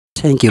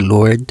Thank you,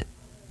 Lord,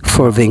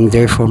 for being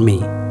there for me,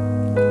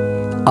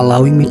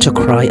 allowing me to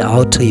cry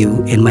out to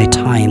you in my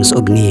times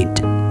of need.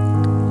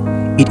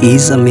 It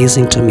is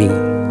amazing to me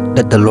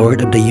that the Lord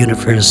of the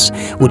universe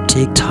would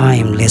take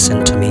time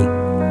listen to me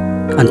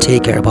and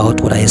take care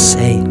about what I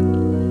say.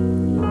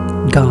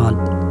 God,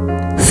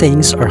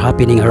 things are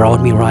happening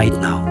around me right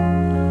now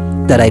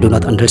that I do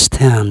not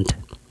understand.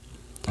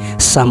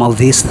 Some of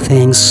these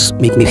things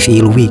make me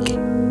feel weak,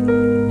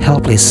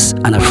 helpless,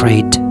 and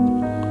afraid.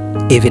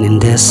 Even in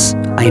this,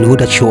 I know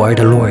that you are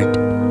the Lord.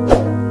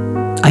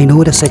 I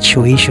know the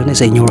situation is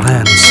in your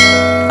hands,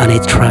 and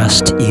I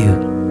trust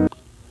you.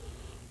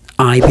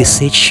 I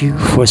beseech you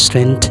for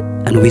strength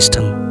and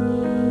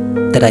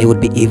wisdom, that I would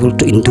be able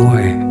to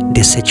endure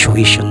this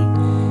situation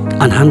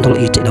and handle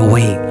it in a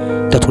way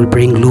that will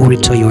bring glory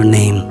to your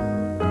name.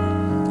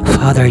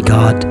 Father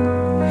God,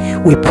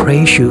 we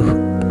praise you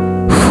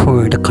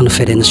for the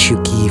confidence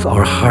you give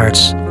our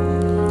hearts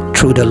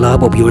through the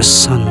love of your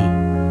Son.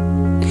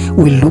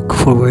 We look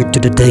forward to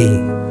the day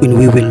when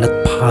we will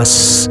not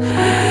pass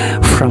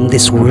from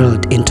this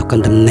world into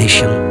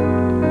condemnation,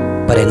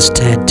 but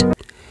instead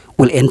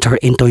will enter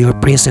into your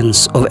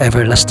presence of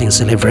everlasting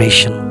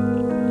celebration.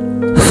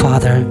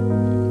 Father,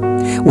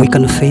 we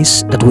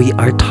confess that we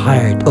are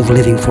tired of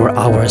living for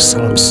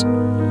ourselves.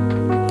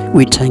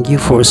 We thank you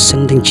for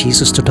sending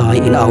Jesus to die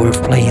in our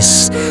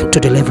place to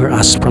deliver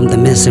us from the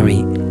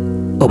misery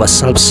of a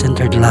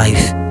self-centered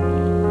life.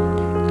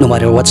 No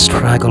matter what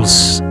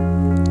struggles,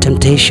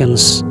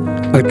 temptations,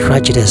 or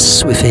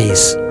tragedies we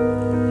face,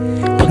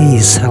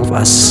 please help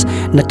us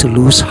not to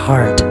lose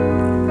heart.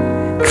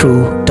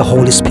 Through the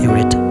Holy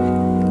Spirit,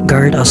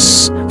 guard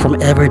us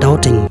from ever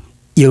doubting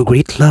your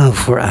great love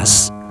for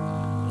us.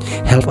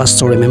 Help us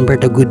to remember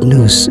the good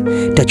news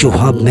that you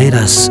have made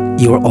us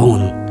your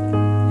own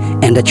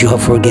and that you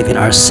have forgiven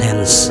our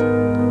sins.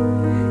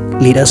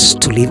 Lead us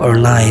to live our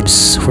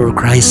lives for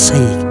Christ's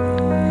sake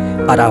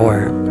at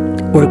our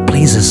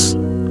workplaces,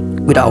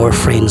 with our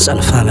friends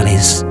and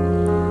families.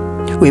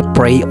 We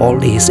pray all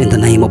this in the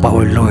name of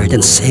our Lord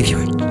and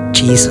Savior,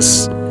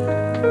 Jesus.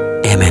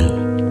 Amen.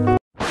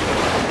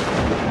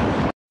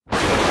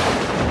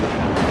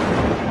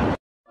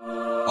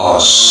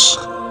 Ask,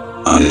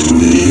 and it will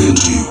be given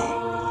to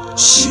you.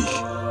 Seek,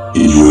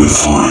 and you will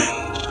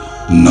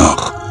find.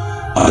 Knock,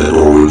 and the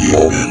door will be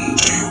opened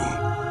to you.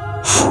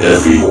 For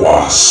every who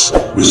asks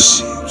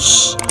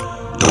receives,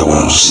 the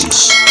one who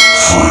seeks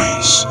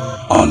finds,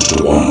 and to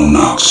the one who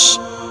knocks,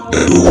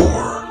 the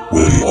door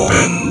will be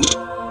opened.